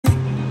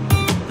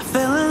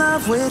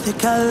love with your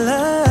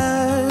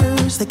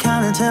colors. They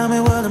kind of tell me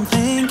what I'm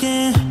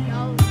thinking.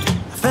 I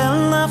fell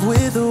in love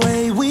with the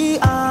way we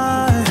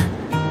are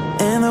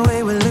and the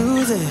way we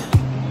lose it.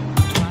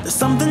 There's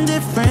something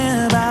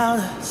different about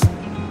us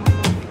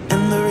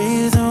and the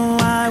reason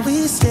why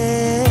we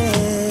stay.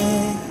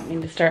 I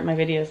need to start my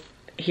videos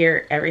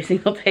here every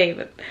single day,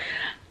 but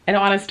I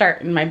don't want to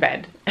start in my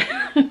bed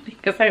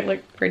because I look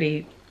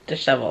pretty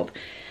disheveled.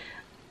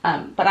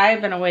 But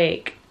I've been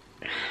awake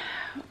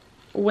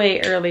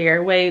way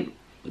earlier, way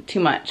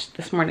too much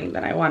this morning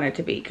than I wanted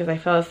to be because I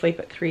fell asleep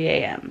at 3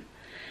 a.m.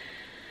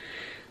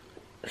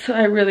 So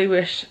I really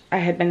wish I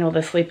had been able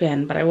to sleep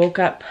in, but I woke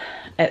up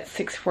at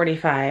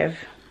 6:45.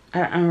 I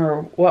don't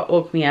remember what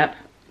woke me up.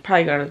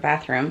 Probably go to the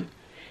bathroom.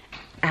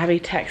 Abby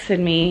texted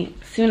me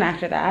soon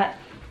after that.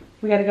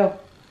 We gotta go.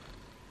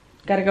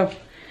 Gotta go.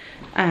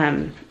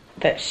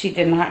 That she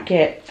did not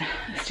get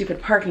a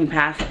stupid parking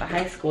pass at the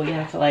high school. You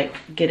have to like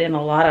get in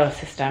a lotto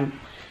system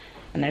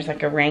and there's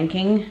like a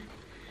ranking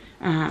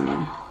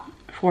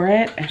for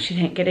it, and she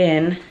didn't get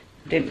in,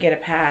 didn't get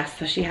a pass,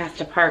 so she has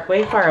to park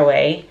way far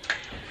away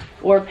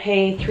or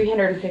pay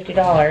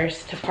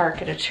 $350 to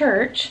park at a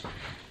church,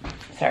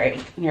 sorry,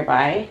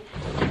 nearby.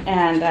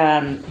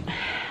 And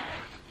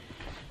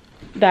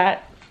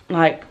that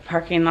like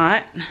parking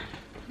lot,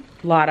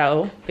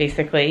 lotto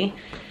basically,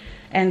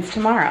 ends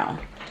tomorrow.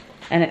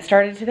 And it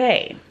started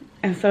today.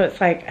 And so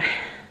it's like,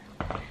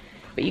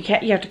 but you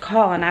have to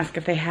call and ask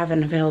if they have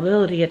an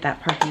availability at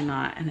that parking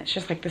lot. And it's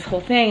just like this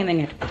whole thing. And then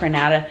you have to print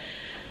out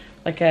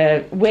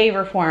a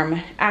waiver form.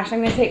 Ashley,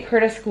 I'm gonna take her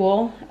to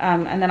school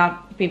and then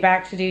I'll be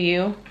back to do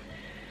you.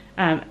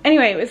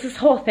 Anyway, it was this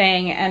whole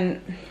thing.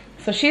 And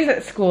so she's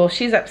at school,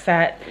 she's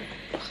upset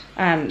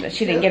that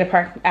she didn't get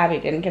Abby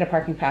didn't get a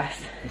parking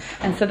pass.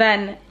 And so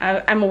then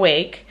I'm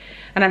awake.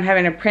 And I'm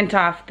having to print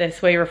off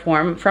this waiver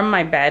form from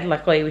my bed.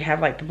 Luckily, we have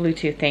like the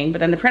Bluetooth thing, but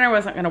then the printer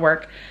wasn't gonna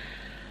work.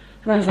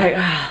 And I was like,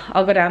 oh,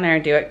 I'll go down there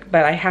and do it,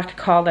 but I have to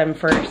call them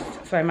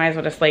first. So I might as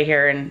well just lay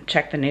here and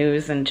check the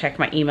news and check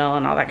my email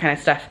and all that kind of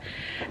stuff.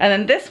 And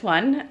then this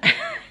one,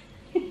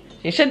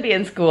 she should be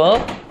in school.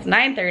 It's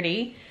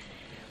 9:30.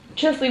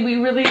 Chesley, we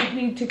really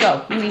need to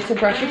go. We need to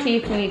brush your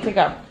teeth, we need to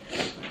go.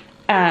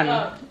 I'm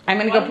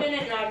gonna go. 1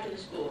 minute drive to the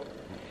school.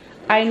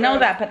 I know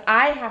that, but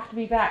I have to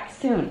be back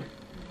soon.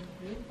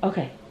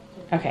 Okay,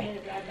 okay.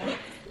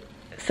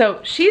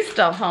 So she's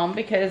still home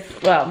because,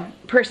 well,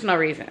 personal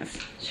reasons.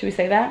 Should we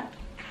say that?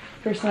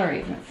 Personal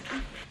reasons.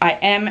 I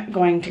am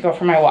going to go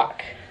for my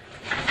walk.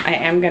 I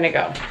am gonna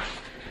go.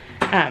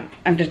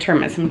 I'm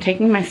determined, so I'm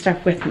taking my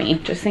stuff with me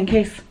just in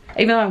case,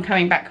 even though I'm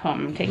coming back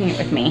home, I'm taking it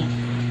with me.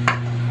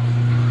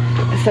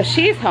 So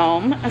she's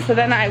home, so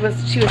then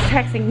she was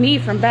texting me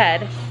from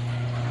bed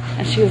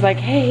and she was like,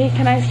 hey,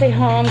 can I stay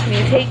home? Can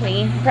you take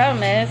me? The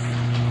problem is,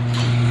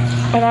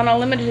 I'm on a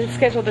limited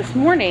schedule this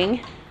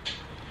morning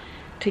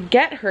to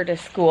get her to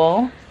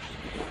school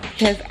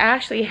because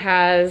Ashley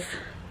has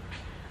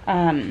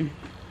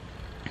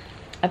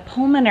a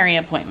pulmonary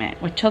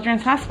appointment with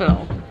Children's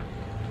Hospital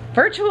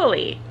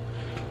virtually.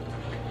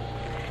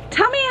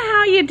 Tell me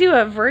how you do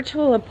a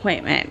virtual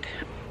appointment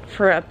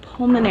for a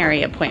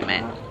pulmonary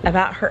appointment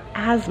about her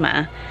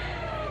asthma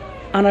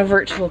on a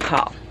virtual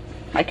call.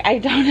 Like, I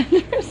don't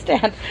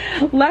understand.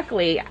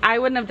 Luckily, I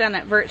wouldn't have done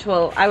it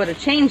virtual. I would have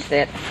changed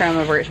it from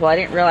a virtual. I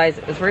didn't realize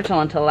it was virtual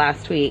until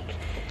last week.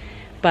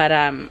 But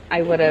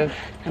I would have,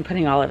 I'm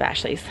putting all of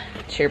Ashley's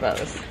cheer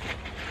bows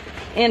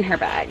in her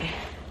bag.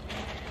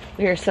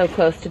 We are so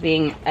close to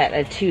being at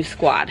a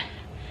 2-squad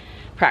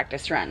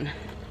practice run.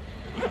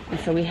 And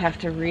so we have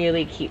to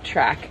really keep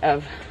track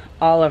of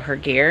all of her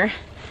gear,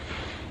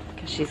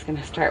 because she's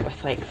gonna start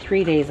with like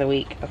 3 days a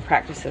week of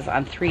practices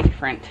on 3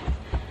 different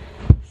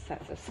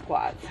sets of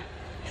squads.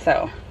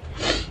 So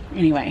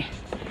anyway,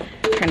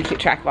 trying to keep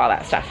track of all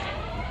that stuff.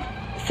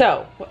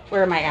 So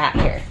where am I at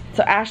here?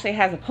 So Ashley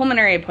has a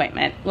pulmonary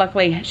appointment.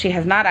 Luckily, she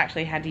has not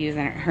actually had to use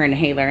her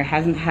inhaler,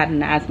 hasn't had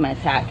an asthma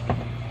attack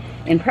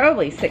in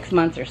probably 6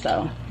 months or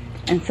so.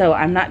 And so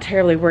I'm not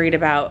terribly worried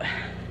about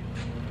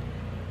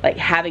like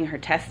having her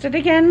tested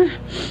again,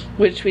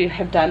 which we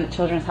have done at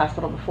Children's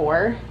Hospital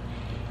before.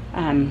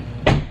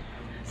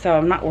 So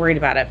I'm not worried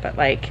about it, but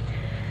like,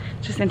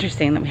 it's just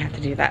interesting that we have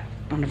to do that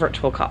on a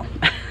virtual call.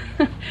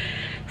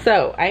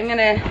 So I'm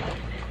gonna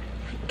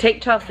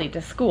take Chelsea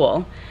to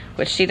school,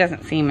 which she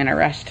doesn't seem in a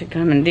rush to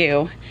come and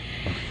do,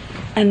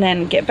 and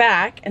then get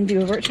back and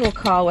do a virtual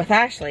call with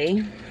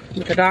Ashley,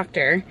 with the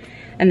doctor,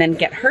 and then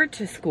get her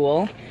to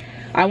school.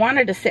 I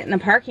wanted to sit in the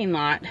parking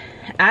lot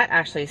at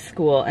Ashley's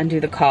school and do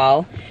the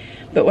call,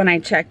 but when I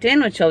checked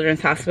in with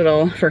Children's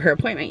Hospital for her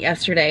appointment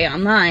yesterday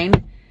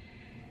online,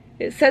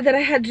 it said that I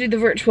had to do the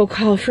virtual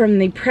call from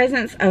the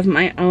presence of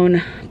my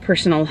own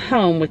personal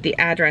home with the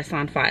address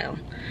on file,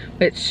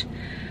 which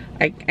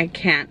I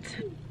can't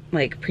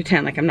like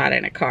pretend like I'm not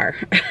in a car.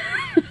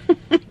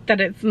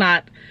 That it's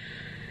not,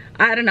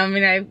 I don't know, I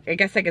mean, I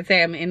guess I could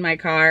say I'm in my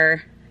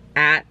car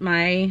at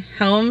my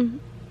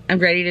home. I'm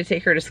ready to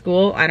take her to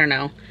school. I don't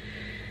know.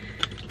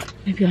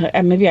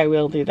 Maybe I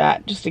will do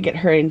that just to get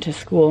her into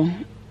school.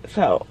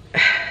 So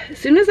as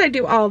soon as I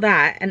do all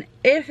that, and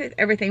if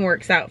everything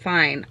works out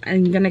fine,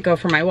 I'm gonna go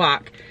for my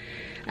walk.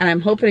 And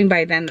I'm hoping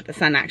by then that the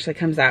sun actually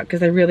comes out,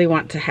 because I really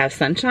want to have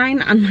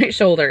sunshine on my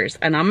shoulders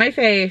and on my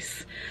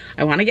face.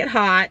 I want to get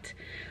hot.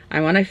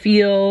 I want to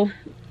feel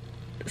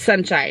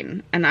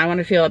sunshine, and I want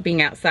to feel it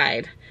being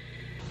outside.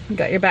 You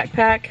got your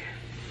backpack?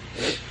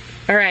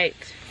 All right,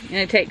 I'm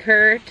gonna take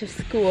her to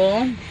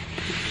school.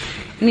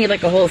 You need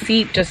like a whole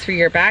seat just for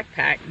your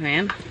backpack,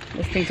 man.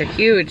 Those things are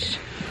huge.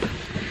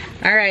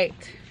 All right,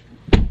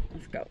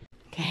 let's go.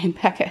 Okay,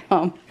 back at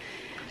home.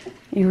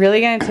 You really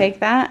gonna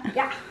take that?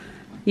 Yeah.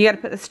 You gotta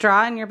put the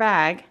straw in your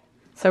bag,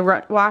 so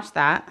wash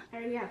that.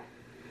 Yeah.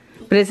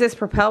 But is this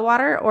Propel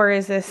water or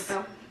is this?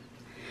 Propel.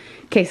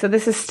 Okay, so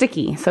this is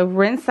sticky. So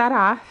rinse that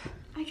off.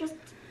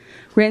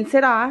 Rinse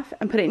it off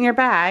and put it in your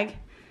bag,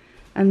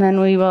 and then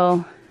we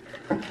will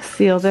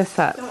seal this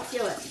up. Don't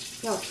seal it.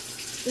 No.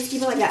 Just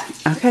keep it like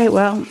that. Okay,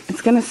 well,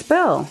 it's gonna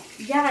spill.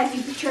 Yeah,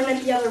 if you turn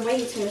it the other way,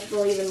 it's gonna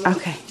spill even more.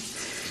 Okay.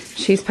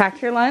 She's packed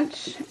her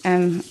lunch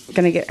and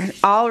gonna get her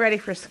all ready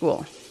for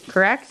school,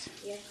 correct?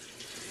 Yeah.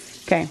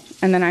 Okay,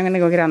 and then I'm gonna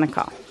go get on the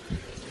call.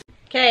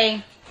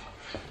 Okay,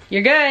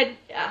 you're good.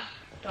 Yeah.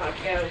 Dog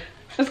go.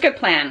 That's a good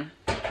plan.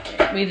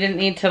 We didn't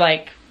need to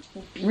like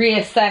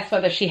reassess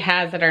whether she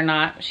has it or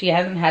not. She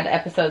hasn't had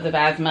episodes of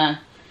asthma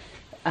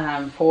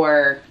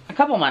for a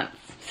couple months,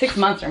 6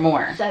 months or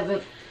more.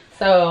 7.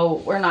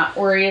 So we're not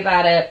worried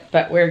about it,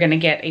 but we're gonna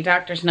get a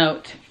doctor's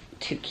note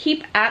to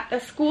keep at the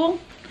school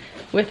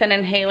with an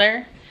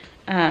inhaler,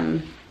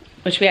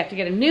 which we have to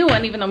get a new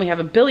one, even though we have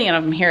a billion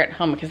of them here at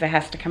home, because it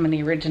has to come in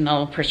the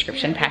original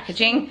prescription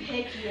packaging.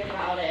 Picky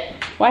about it.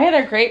 Why are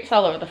there grapes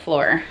all over the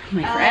floor,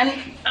 my friend?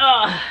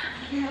 Ugh,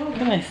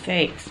 goodness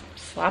sakes,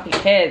 sloppy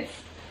kids.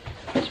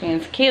 Which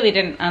means Kaylee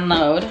didn't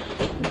unload.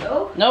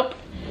 No? Nope.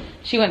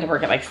 She went to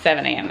work at like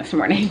 7 a.m. this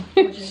morning.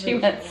 She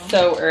went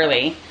so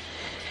early.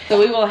 So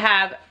we will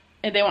have,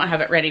 they won't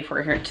have it ready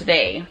for her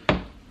today.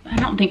 I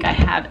don't think I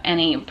have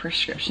any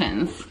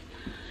prescriptions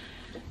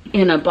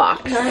in a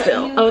box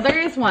still. Oh, there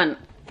is one.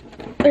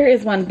 There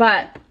is one,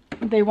 but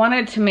they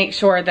wanted to make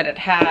sure that it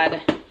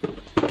had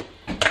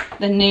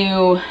the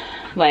new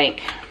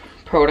like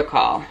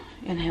protocol.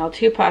 Inhale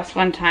 2 puffs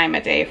 1 time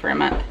a day for a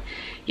month.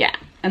 Yeah,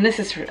 and this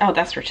is for, oh,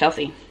 that's for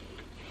Chelsea.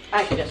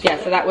 I could just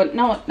Yeah, so that would,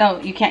 no,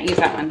 you can't use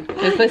that one.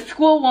 Because the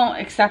school won't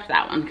accept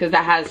that one, because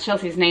that has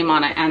Chelsea's name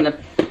on it, and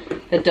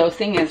the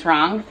dosing is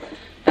wrong.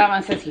 That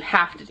one says you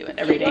have to do it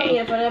every day.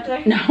 Yeah, put it up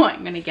there? No,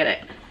 I'm gonna get it.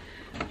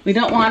 We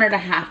don't want her to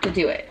have to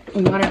do it.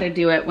 We want her to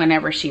do it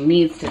whenever she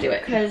needs to do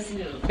it. Because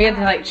we had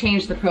to like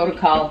change the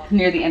protocol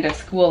near the end of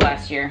school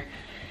last year.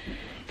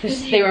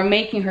 Because they were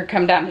making her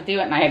come down to do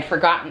it, and I had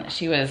forgotten that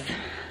she was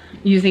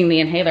using the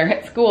inhaler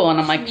at school, and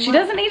I'm like, she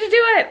doesn't need to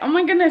do it. Oh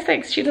my goodness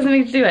sakes, she doesn't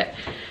need to do it.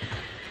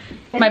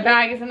 My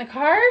bag is in the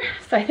car,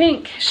 so I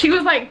think she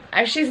was like,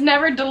 she's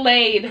never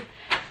delayed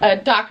a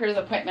doctor's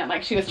appointment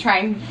like she was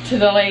trying to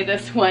delay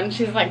this one.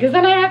 She's like, because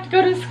then I have to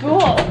go to school.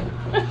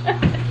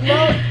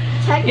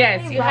 well,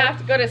 yes, you have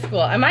to go to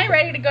school. Am I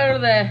ready to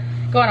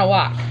go on a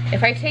walk?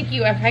 If I take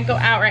you, if I go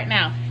out right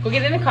now, go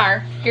get in the car.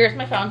 Here's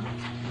my phone.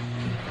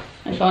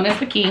 My phone is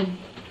the key.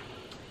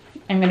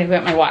 I'm gonna go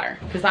get my water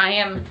because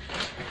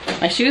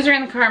my shoes are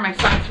in the car, my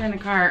socks are in the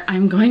car.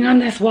 I'm going on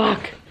this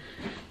walk.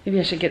 Maybe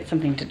I should get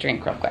something to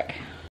drink real quick.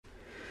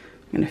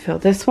 I'm gonna fill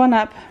this one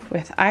up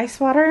with ice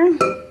water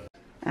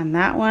and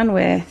that one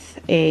with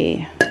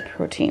a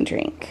protein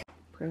drink.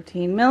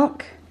 Protein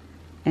milk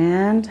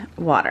and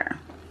water.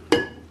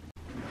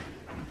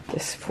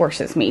 This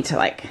forces me to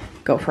like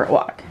go for a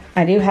walk.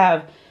 I do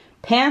have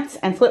pants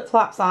and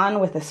flip-flops on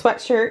with a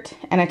sweatshirt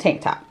and a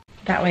tank top.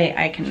 That way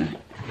I can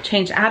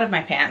change out of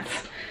my pants,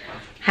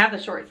 have the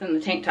shorts and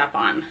the tank top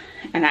on,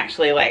 and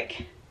actually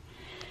like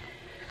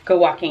go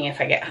walking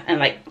if I get, and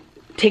like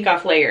take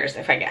off layers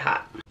if I get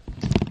hot.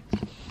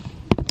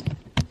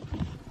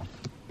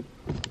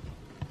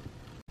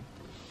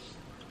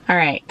 All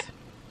right,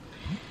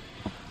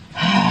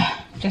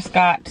 just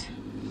got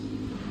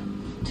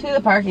to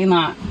the parking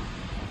lot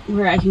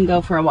where I can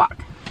go for a walk.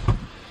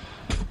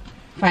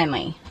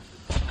 Finally,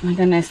 oh my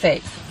goodness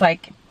sakes, it's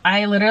like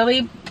I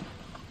literally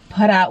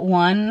put out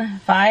one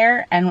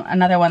fire and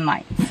another one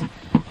lights.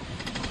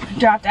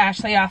 Dropped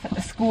Ashley off at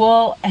the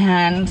school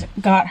and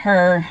got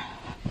her,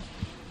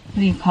 what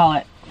do you call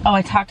it? Oh,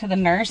 I talked to the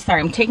nurse. Sorry,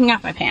 I'm taking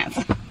off my pants.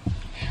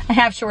 I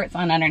have shorts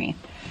on underneath.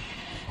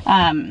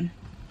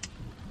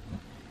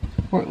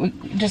 We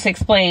just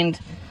explained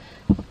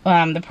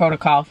the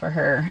protocol for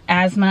her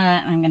asthma,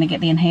 and I'm gonna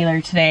get the inhaler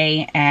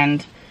today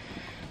and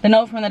the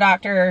note from the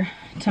doctor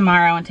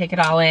tomorrow and take it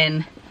all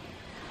in.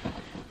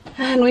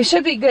 And we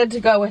should be good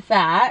to go with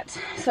that.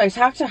 So I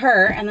talked to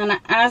her, and then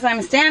as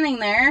I'm standing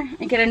there,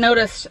 I get a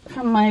notice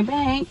from my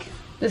bank,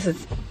 this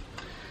is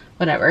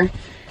whatever,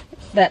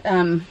 that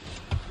our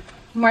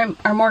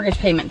mortgage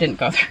payment didn't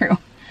go through.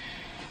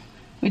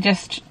 We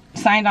just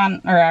signed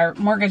on, or our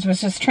mortgage was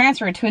just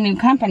transferred to a new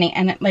company,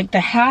 and like the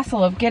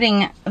hassle of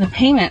getting the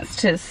payments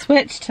to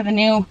switch to the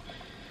new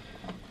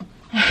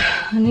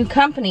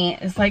company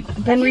is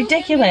like been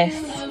ridiculous.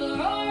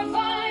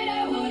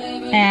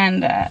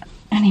 And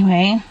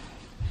anyway,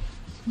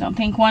 don't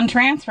think one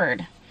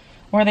transferred,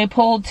 or they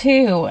pulled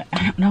two.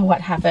 I don't know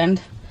what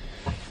happened.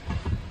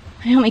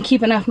 I only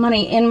keep enough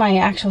money in my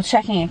actual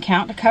checking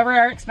account to cover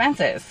our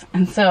expenses.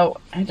 And so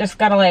I just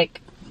gotta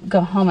like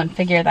go home and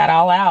figure that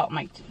all out. I'm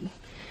like,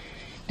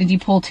 did you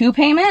pull two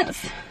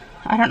payments?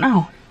 I don't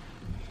know.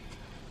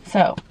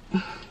 So,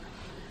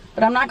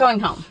 but I'm not going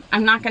home.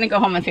 I'm not gonna go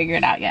home and figure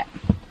it out yet.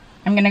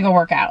 I'm gonna go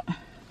work out.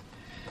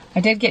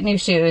 I did get new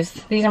shoes.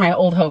 These are my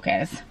old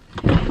Hokas.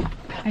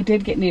 I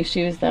did get new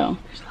shoes though.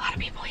 There's a lot of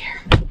people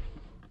here. I'm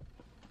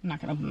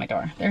not gonna open my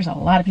door. There's a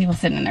lot of people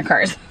sitting in their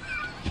cars.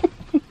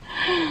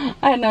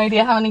 I had no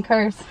idea how many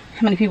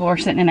people were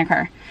sitting in a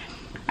car.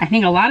 I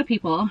think a lot of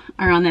people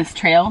are on this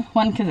trail.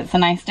 One, because it's a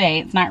nice day,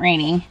 it's not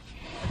raining,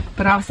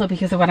 but also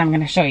because of what I'm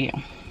gonna show you.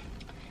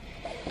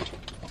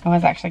 I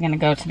was actually gonna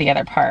go to the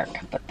other park,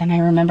 but then I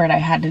remembered I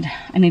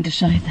need to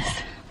show you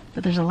this.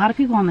 But there's a lot of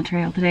people on the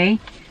trail today,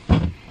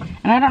 and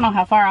I don't know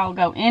how far I'll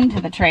go into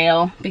the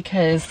trail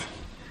because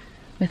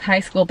with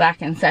high school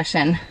back in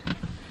session,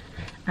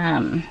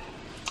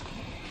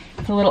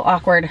 it's a little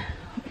awkward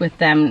with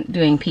them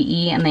doing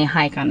PE and they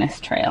hike on this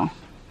trail.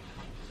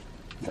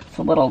 So it's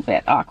a little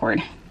bit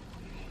awkward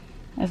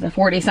as a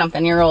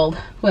 40-something-year-old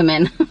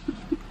woman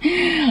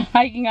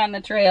hiking on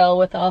the trail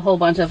with a whole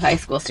bunch of high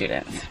school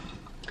students.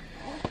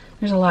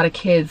 There's a lot of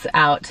kids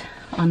out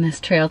on this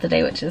trail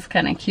today, which is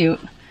kind of cute.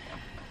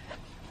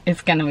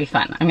 It's gonna be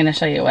fun. I'm gonna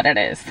show you what it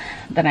is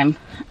that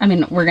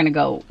we're gonna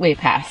go way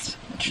past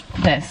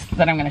this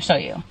that I'm gonna show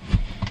you.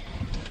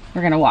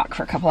 We're gonna walk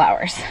for a couple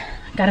hours.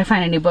 Gotta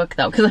find a new book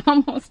though, because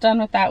I'm almost done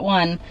with that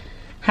one,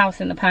 House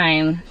in the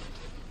Pine.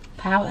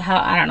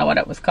 I don't know what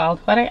it was called.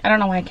 I don't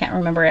know why I can't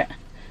remember it.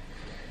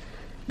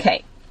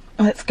 Okay,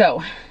 let's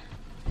go.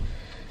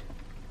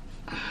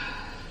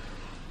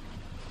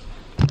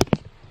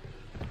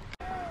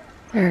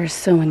 There are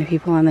so many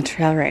people on the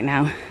trail right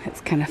now.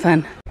 It's kind of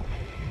fun.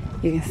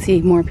 You can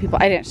see more people.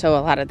 I didn't show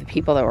a lot of the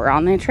people that were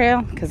on the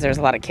trail because there's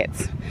a lot of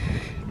kids.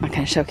 I'm not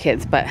gonna show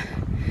kids, but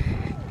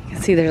you can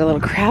see there's a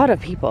little crowd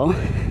of people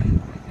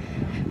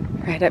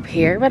right up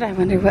here, but I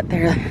wonder what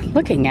they're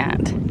looking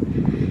at.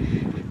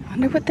 I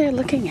wonder what they're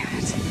looking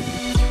at.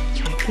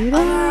 Check it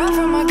out.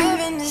 From a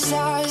given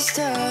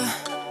disaster,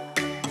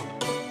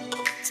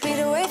 speed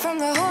away from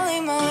the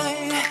holy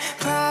mind,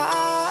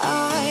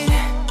 pride.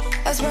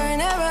 That's where I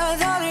never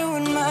thought it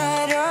would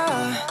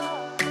matter.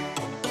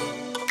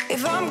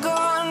 If I'm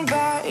gone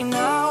by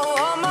now,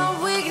 all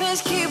my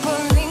weakness keep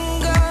on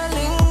linger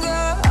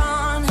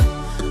on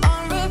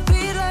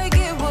repeat like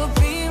it will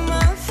be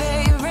my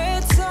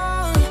favorite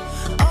song.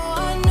 Oh,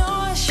 I know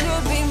I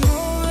should be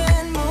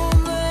moving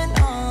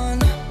on,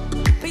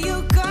 but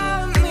you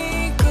got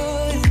me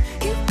good,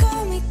 you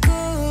got me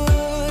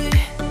good.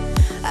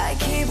 I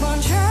keep on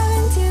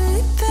driving till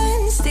it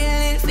bends,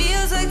 still it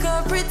feels like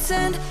I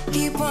pretend.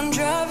 Keep on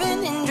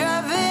driving and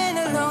driving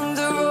along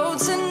the road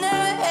tonight.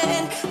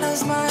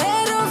 Lost my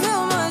head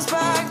over my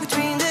back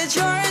between the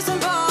jars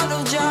and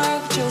bottle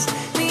jack. Just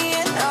me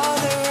and all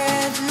the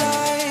red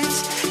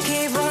lights.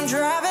 Keep on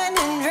driving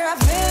and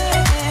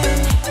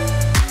driving.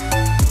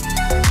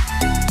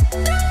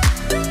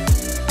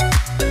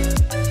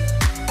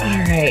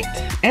 All right,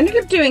 ended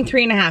up doing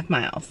 3.5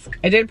 miles.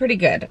 I did pretty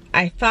good.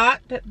 I thought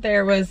that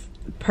there was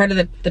part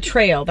of the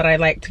trail that I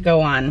like to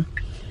go on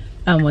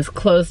was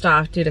closed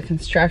off due to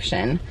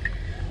construction.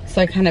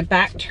 So I kind of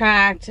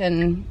backtracked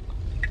and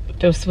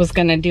just was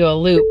gonna do a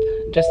loop,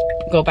 just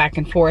go back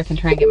and forth and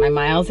try and get my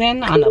miles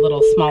in on a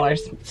little smaller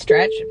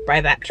stretch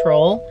by that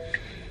troll.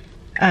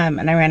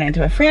 And I ran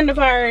into a friend of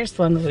ours,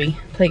 the ones we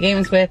play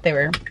games with. They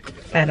were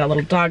at a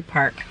little dog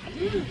park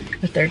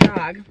with their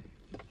dog.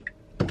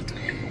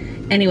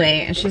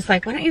 Anyway, and she's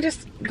like, why don't you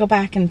just go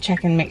back and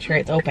check and make sure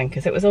it's open?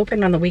 Because it was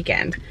open on the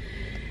weekend.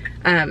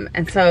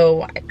 And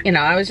so, you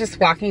know, I was just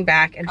walking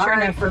back, and sure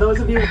enough, for those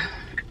of you,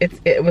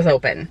 it was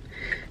open.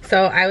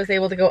 So I was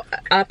able to go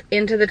up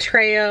into the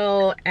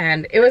trail,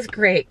 and it was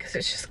great because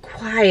it's just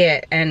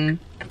quiet, and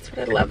that's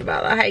what I love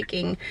about the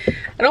hiking.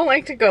 I don't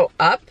like to go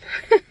up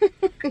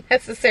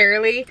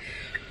necessarily,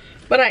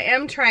 but I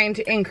am trying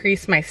to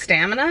increase my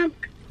stamina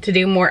to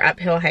do more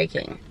uphill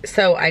hiking.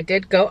 So I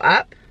did go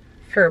up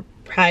for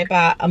probably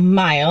about a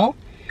mile.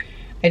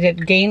 I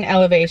did gain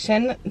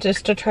elevation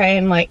just to try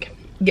and like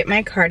get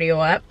my cardio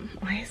up.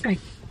 Why is my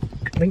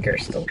blinker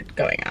still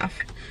going off?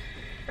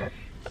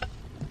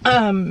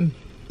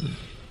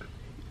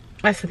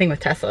 That's the thing with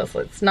Teslas.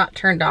 It's not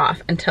turned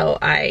off until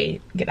I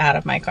get out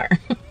of my car.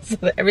 So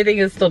that everything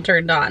is still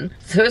turned on.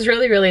 So it was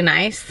really, really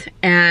nice,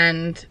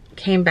 and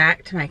came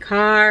back to my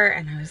car,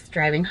 and I was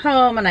driving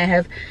home, and I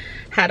have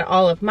had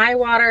all of my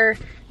water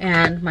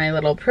and my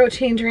little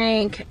protein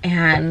drink,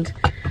 and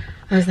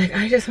I was like,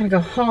 I just want to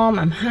go home.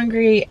 I'm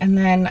hungry. And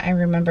then I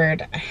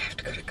remembered I have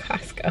to go to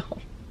Costco.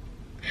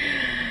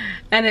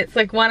 And it's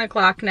like 1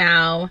 o'clock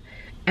now.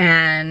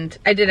 And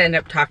I did end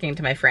up talking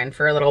to my friend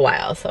for a little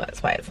while, so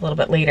that's why it's a little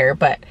bit later,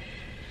 but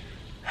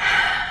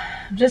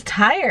I'm just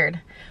tired.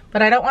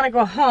 But I don't want to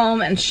go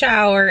home and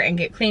shower and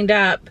get cleaned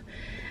up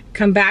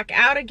come back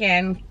out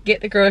again,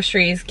 get the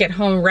groceries, get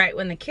home right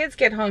when the kids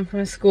get home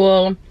from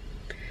school,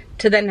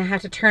 to then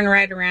have to turn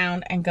right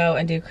around and go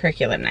and do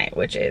curriculum night,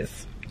 which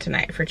is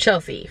tonight for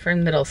Chelsea for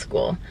middle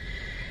school.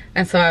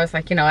 And so I was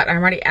like, you know what, I'm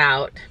already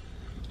out,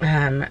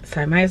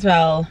 so I might as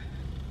well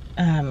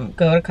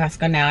go to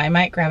Costco now. I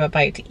might grab a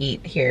bite to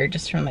eat here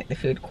just from like the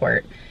food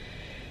court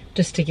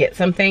just to get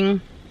something,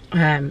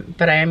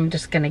 but I'm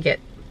just gonna get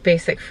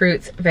basic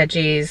fruits,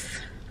 veggies,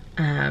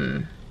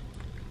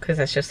 because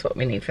that's just what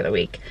we need for the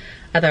week.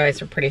 Otherwise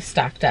we're pretty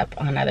stocked up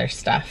on other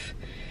stuff.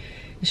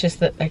 It's just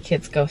that the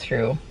kids go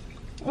through,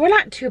 we're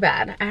not too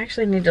bad. I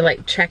actually need to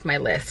like check my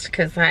list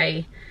because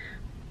I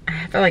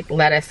have like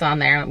lettuce on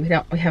there.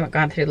 We haven't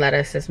gone through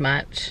lettuce as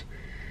much.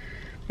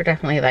 We're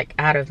definitely like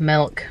out of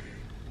milk.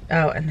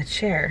 Oh, and the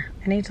chair.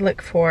 I need to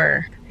look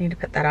for, I need to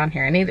put that on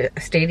here. I need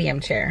a stadium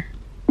chair.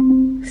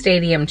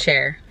 Stadium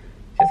chair.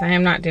 Because I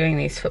am not doing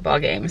these football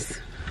games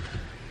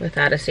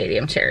without a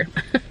stadium chair.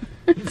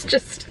 It's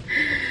just,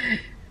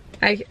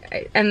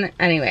 and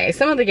anyway,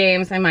 some of the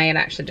games I might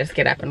actually just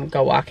get up and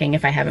go walking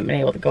if I haven't been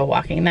able to go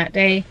walking that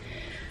day.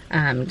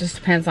 Just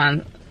depends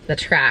on the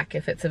track,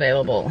 if it's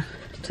available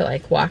to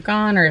like walk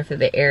on, or if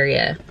the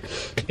area,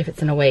 if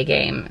it's an away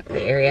game,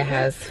 the area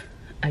has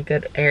a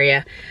good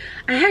area.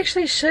 I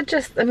actually should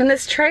just, I mean,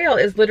 this trail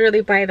is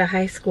literally by the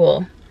high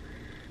school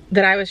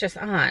that I was just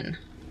on.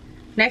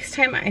 Next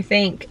time, I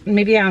think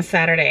maybe on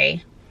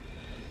Saturday,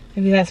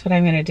 maybe that's what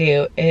I'm gonna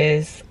do,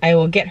 is I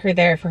will get her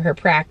there for her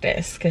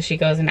practice, because she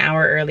goes an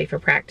hour early for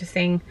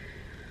practicing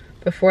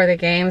before the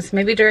games.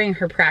 Maybe during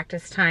her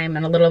practice time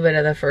and a little bit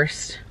of the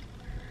first,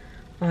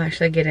 I'll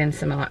actually get in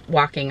some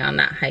walking on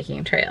that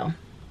hiking trail.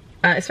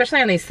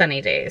 Especially on these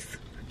sunny days.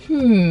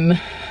 I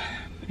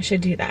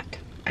should do that.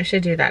 I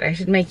should do that. I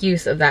should make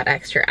use of that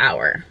extra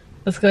hour.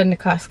 Let's go into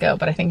Costco,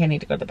 but I think I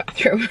need to go to the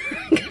bathroom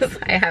because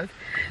I have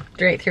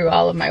drank through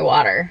all of my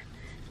water.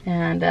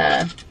 And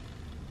yeah,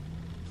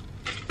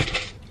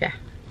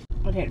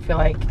 I didn't feel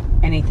like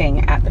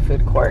anything at the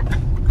food court.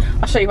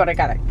 I'll show you what I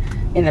got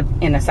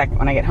in a second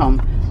when I get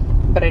home.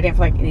 But I didn't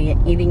feel like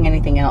eating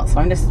anything else, so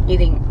I'm just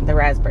eating the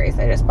raspberries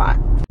I just bought.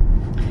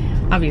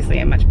 Obviously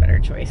a much better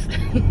choice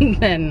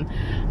than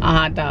a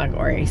hot dog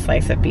or a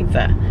slice of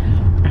pizza.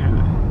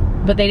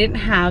 But they didn't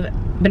have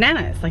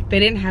bananas. Like, they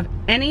didn't have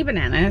any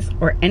bananas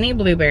or any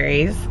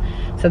blueberries.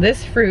 So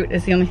this fruit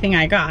is the only thing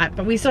I got,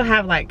 but we still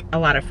have like a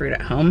lot of fruit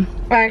at home.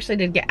 I actually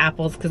did get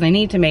apples because I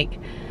need to make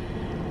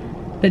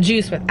the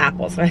juice with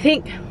apples. So I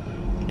think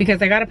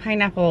because I got a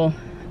pineapple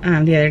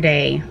the other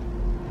day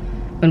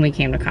when we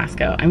came to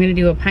Costco, I'm gonna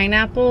do a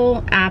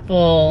pineapple,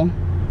 apple,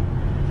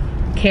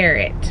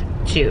 carrot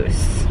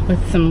juice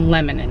with some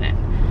lemon in it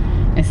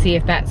and see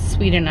if that's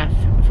sweet enough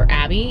for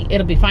Abby.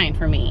 It'll be fine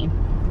for me.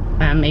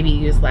 Maybe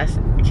use less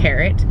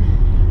carrot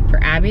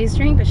for Abby's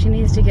drink, but she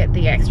needs to get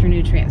the extra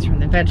nutrients from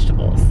the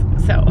vegetables.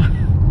 So,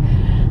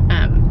 but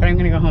I'm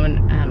gonna go home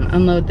and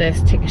unload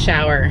this, take a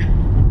shower,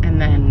 and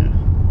then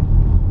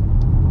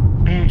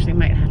I actually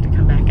might have to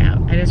come back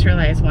out. I just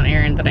realized one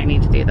errand that I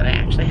need to do that I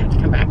actually have to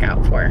come back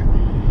out for.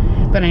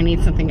 But I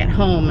need something at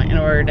home in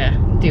order to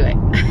do it.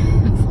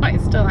 So I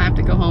still have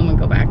to go home and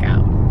go back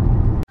out.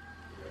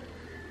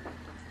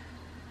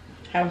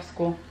 How was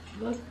school?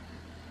 Good.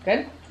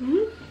 Good?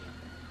 Mm-hmm.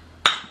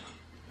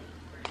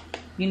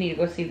 You need to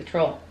go see the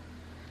troll.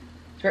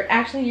 Or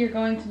actually, you're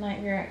going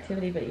tonight, your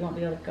activity, but you won't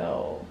be able to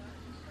go.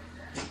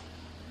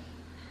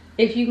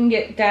 If you can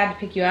get Dad to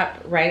pick you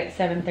up right at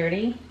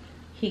 7:30,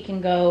 he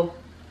can go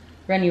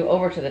run you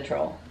over to the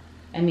troll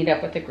and meet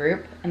up with the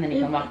group, and then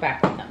you can walk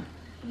back with them.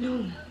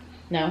 No.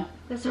 No?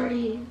 That's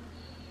already...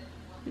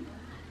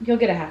 You'll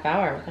get a half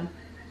hour with him.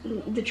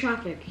 The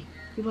traffic.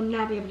 You will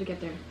not be able to get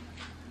there.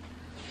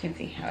 You can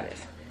see how it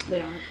is.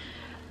 They aren't.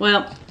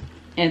 Well,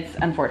 it's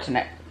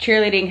unfortunate.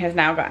 Cheerleading has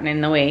now gotten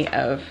in the way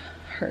of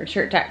her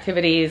church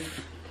activities.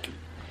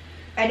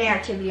 Any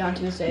activity on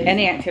Tuesdays.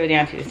 Any activity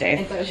on Tuesdays.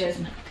 And Thursdays.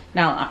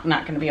 Now I'm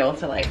not going to be able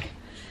to like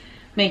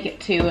make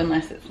it to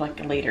unless it's like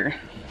later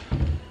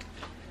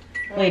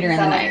in the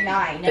night. Like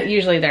 9. But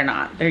usually they're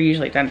not. They're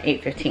usually done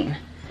 8:15,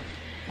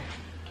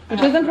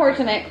 which is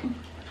unfortunate.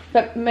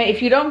 But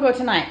if you don't go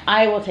tonight,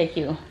 I will take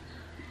you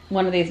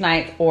one of these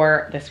nights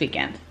or this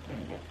weekend.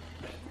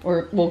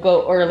 Or we'll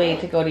go early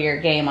to go to your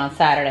game on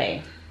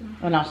Saturday,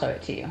 and I'll show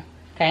it to you,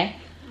 okay?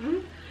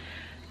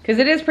 Because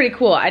it is pretty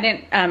cool. I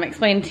didn't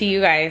explain to you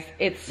guys.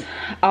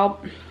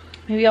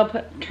 Maybe I'll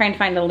try and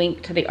find a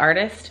link to the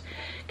artist,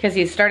 because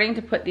he's starting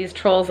to put these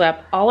trolls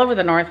up all over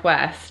the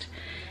Northwest,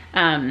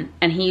 and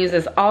he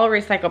uses all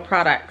recycled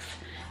products.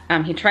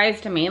 He tries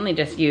to mainly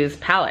just use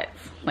pallets,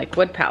 like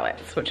wood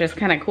pallets, which is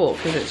kind of cool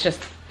because it's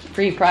just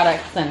free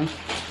products and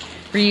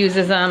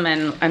reuses them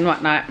and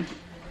whatnot.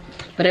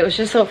 But it was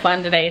just so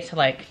fun today to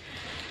like,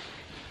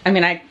 I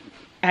mean,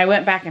 I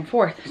went back and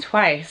forth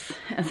twice,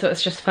 and so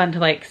it's just fun to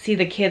like see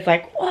the kids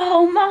like,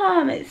 whoa,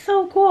 Mom, it's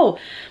so cool.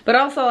 But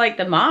also like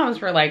the moms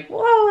were like,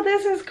 whoa,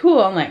 this is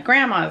cool. And like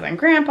grandmas and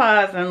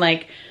grandpas and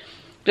like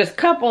just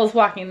couples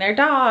walking their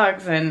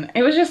dogs, and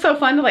it was just so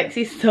fun to like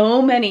see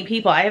so many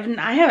people. I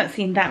haven't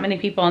seen that many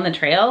people on the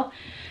trail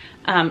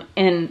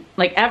in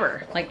like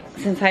ever, like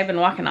since I've been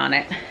walking on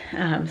it.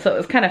 So it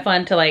was kind of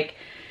fun to like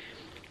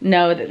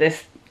know that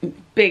this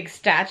big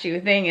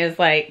statue thing is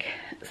like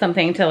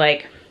something to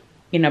like,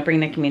 you know, bring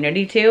the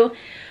community to,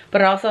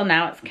 but also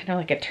now it's kind of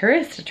like a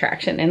tourist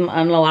attraction in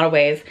a lot of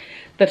ways.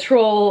 The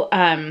troll,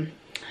 what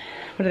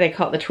do they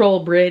call it? The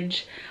troll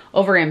bridge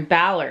over in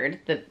Ballard,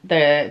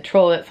 the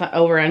troll that's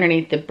over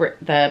underneath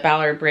the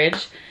Ballard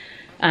Bridge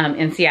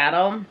in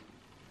Seattle,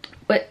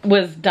 but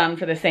was done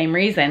for the same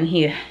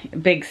reason.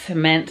 Big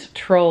cement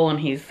troll, and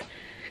he's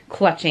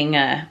clutching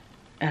a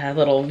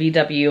little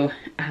VW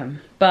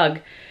bug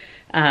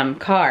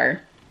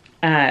car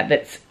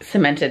that's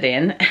cemented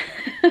in.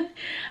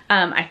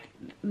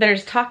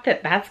 There's talk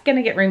that that's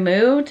gonna get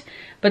removed,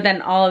 but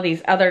then all of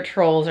these other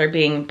trolls are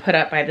being put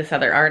up by this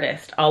other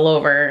artist all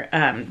over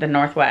the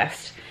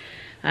Northwest.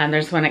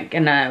 There's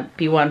gonna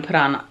be one put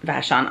on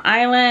Vashon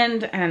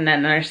Island, and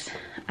then there's,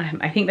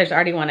 I think there's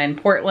already one in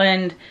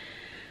Portland.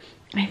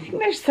 I think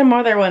there's some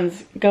other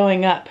ones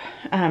going up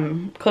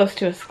close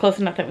to us, close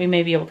enough that we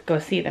may be able to go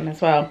see them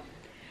as well.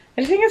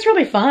 I just think it's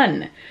really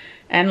fun.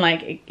 And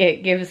like,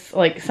 it gives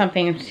like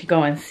something to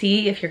go and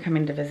see if you're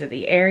coming to visit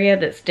the area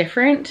that's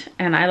different.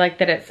 And I like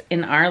that it's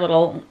in our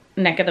little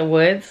neck of the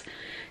woods,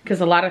 because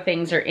a lot of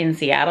things are in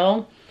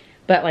Seattle,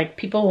 but like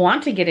people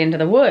want to get into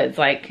the woods,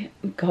 like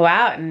go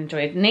out and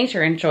enjoy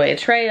nature, enjoy a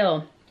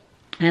trail.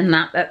 And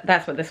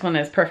that's what this one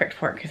is perfect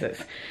for, because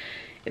it's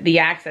the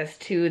access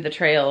to the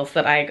trails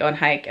that I go and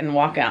hike and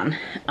walk on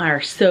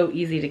are so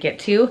easy to get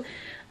to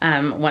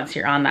once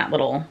you're on that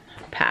little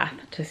path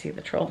to see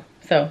the troll.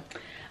 So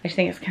I just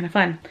think it's kind of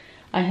fun.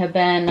 I have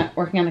been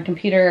working on the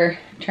computer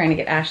trying to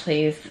get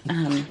Ashley's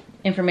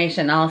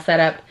information all set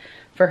up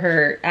for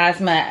her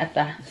asthma at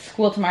the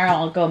school tomorrow.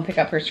 I'll go and pick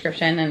up her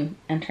prescription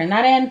and turn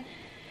that in.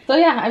 So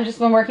yeah, I've just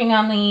been working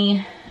on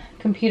the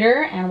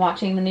computer and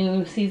watching the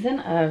new season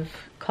of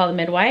Call the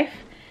Midwife.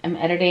 I'm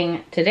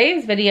editing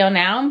today's video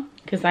now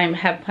because I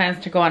have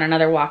plans to go on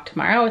another walk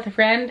tomorrow with a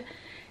friend.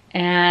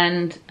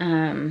 And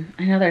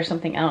I know there's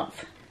something else.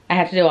 I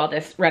have to do all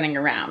this running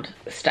around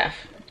stuff,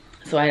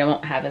 so I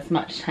won't have as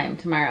much time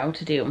tomorrow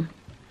to do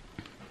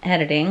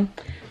editing.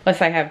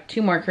 Plus I have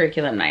 2 more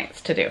curriculum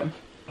nights to do.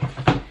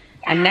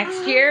 And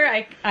next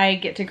year I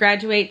get to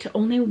graduate to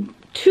only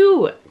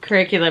 2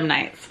 curriculum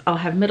nights. I'll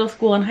have middle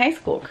school and high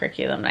school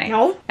curriculum nights.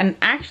 No. And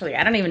actually,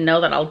 I don't even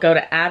know that I'll go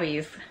to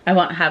Abby's. I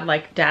won't have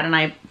like Dad and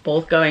I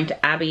both going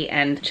to Abby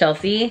and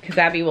Chelsea, because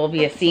Abby will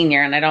be a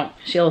senior and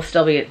she'll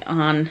still be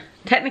on.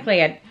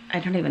 Technically, I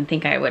don't even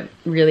think I would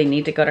really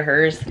need to go to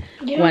hers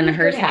when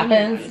hers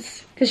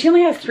happens, because she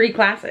only has 3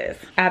 classes.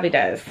 Abby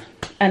does.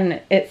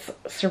 And it's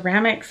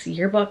ceramics,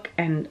 yearbook,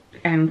 and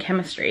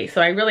chemistry.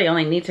 So I really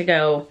only need to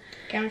go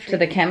to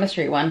the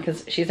chemistry one,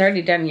 because she's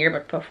already done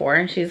yearbook before,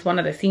 and she's one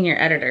of the senior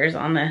editors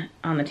on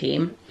the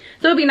team.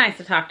 So it'd be nice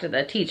to talk to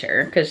the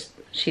teacher, because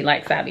she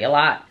likes Abby a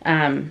lot.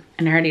 And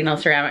I already know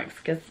ceramics,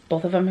 because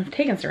both of them have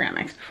taken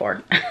ceramics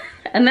before.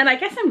 And then I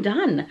guess I'm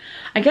done.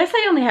 I guess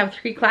I only have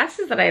 3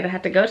 classes that I'd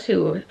have to go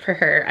to for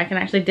her. I can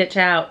actually ditch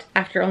out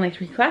after only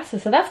 3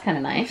 classes, so that's kind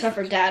of nice. Except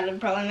for Dad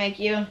would probably make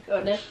you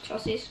go to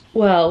Chelsea's.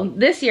 Well,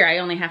 this year I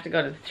only have to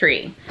go to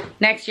 3.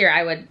 Next year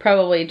I would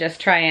probably just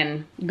try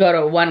and go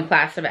to 1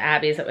 class of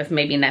Abby's that was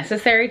maybe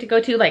necessary to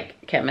go to,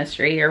 like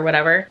chemistry or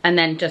whatever, and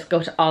then just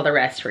go to all the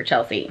rest for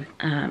Chelsea.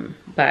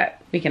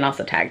 But we can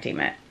also tag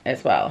team it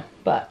as well.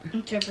 But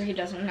Except for he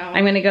doesn't know.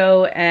 I'm gonna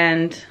go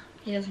and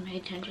He doesn't pay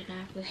attention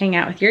after this. hang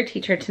out with your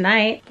teacher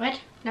tonight. What?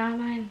 Not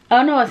mine.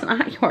 Oh no, it's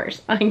not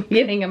yours. I'm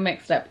getting them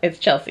mixed up. It's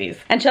Chelsea's.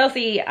 And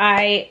Chelsea,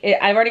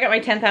 I've already got my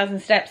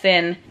 10,000 steps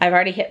in. I've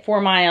already hit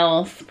 4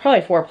 miles,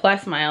 probably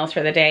 4+ miles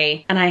for the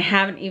day. And I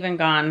haven't even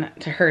gone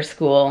to her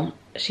school.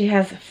 She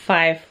has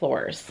 5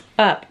 floors.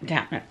 Up,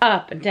 down,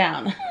 up, and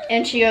down.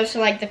 And she goes to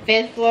like the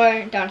 5th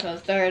floor, down to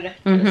the 3rd,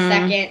 to the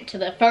 2nd, to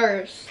the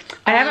 1st.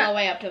 All the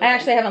way up to the I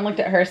actually haven't looked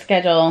at her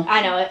schedule.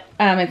 I know it.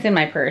 It's in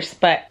my purse,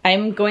 but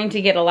I'm going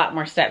to get a lot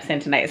more steps in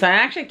tonight. So I'm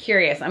actually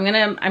curious. I'm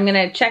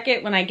gonna check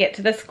it when I get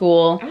to the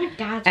school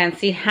and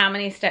see how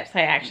many steps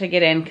I actually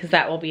get in, because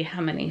that will be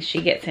how many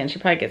she gets in. She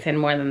probably gets in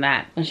more than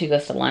that when she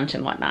goes to lunch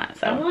and whatnot.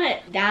 So I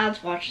want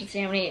Dad's watch to see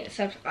how many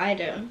steps I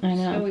do. I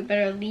know. So we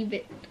better leave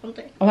it, don't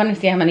they? I want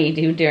to see how many you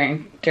do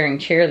during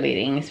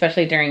cheerleading,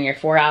 especially during your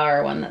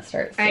 4-hour one that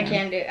starts soon. I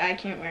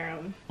can't wear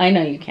them. I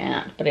know you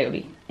can't, but it would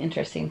be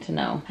interesting to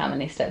know how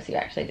many steps you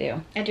actually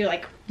do. I do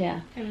like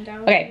Yeah.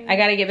 10,000. Okay, I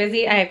gotta get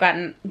busy. I have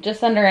gotten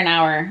just under an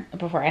hour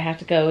before I have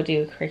to go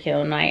do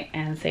curriculum night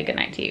and say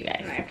goodnight to you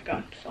guys. And I have to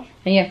go, so.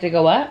 And you have to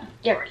go what?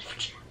 Get ready for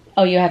cheer.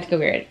 Oh, you have to go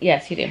get ready.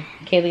 Yes, you do.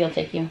 Kaylee will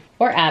take you.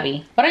 Or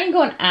Abby. Why don't you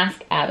go and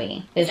ask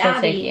Abby if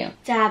she'll take you?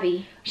 It's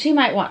Abby. She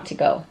might want to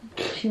go.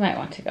 She might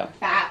want to go.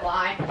 Fat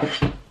lie.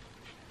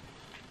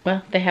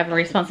 Well, they have a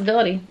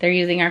responsibility. They're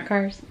using our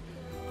cars.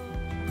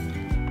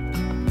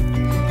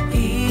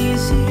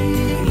 Easy.